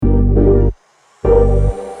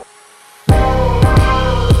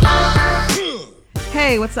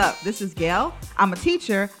Hey, what's up? This is Gail. I'm a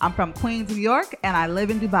teacher. I'm from Queens, New York, and I live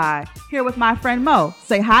in Dubai. Here with my friend Mo.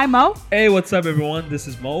 Say hi, Mo. Hey, what's up, everyone? This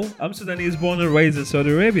is Mo. I'm Sudanese, born and raised in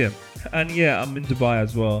Saudi Arabia. And yeah, I'm in Dubai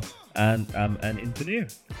as well, and I'm an engineer.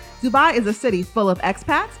 Dubai is a city full of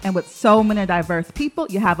expats, and with so many diverse people,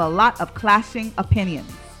 you have a lot of clashing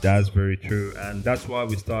opinions. That's very true, and that's why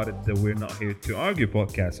we started the We're Not Here to Argue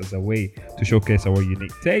podcast as a way to showcase our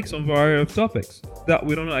unique takes on a variety of topics that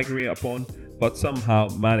we don't agree upon, but somehow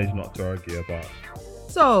manage not to argue about.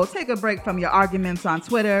 So take a break from your arguments on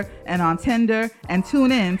Twitter and on Tinder and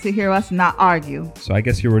tune in to hear us not argue. So I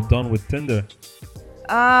guess you were done with Tinder.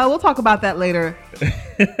 We'll talk about that later.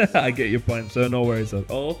 I get your point, so no worries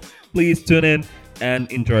at all. Please tune in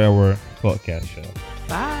and enjoy our podcast show.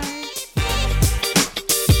 Bye.